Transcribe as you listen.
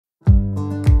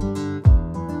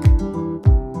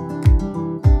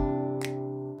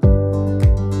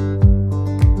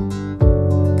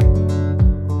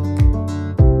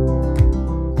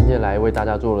为大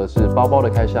家做的是包包的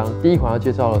开箱。第一款要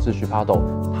介绍的是 Shupatto，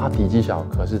 它体积小，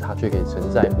可是它却可以承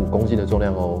载5公斤的重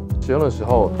量哦。使用的时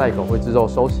候袋口会自动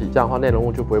收起，这样的话内容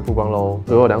物就不会曝光喽。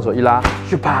最后2手一拉，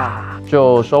咻啪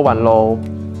就收完喽。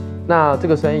 那这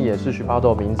个声音也是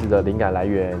Shupatto 名字的灵感来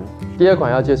源。第二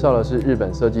款要介绍的是日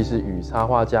本设计师与插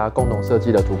画家共同设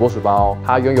计的土拨鼠包，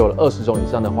它拥有了20种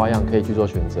以上的花样可以去做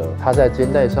选择。它在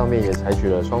肩带上面也采取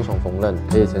了双重缝纫，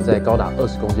可以承载高达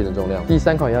20公斤的重量。第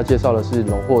3款要介绍的是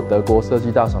荣获德国设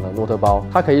计大赏的诺特包，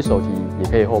它可以手提，也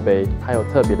可以后背，它有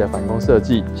特别的反光设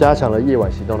计，加强了夜晚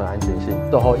行动的安全性。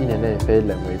售后1年内非人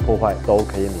为破坏都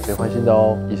可以免费换新的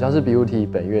哦。以上是 Beutii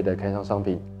本月的开箱商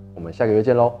品，我们下个月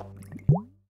见喽。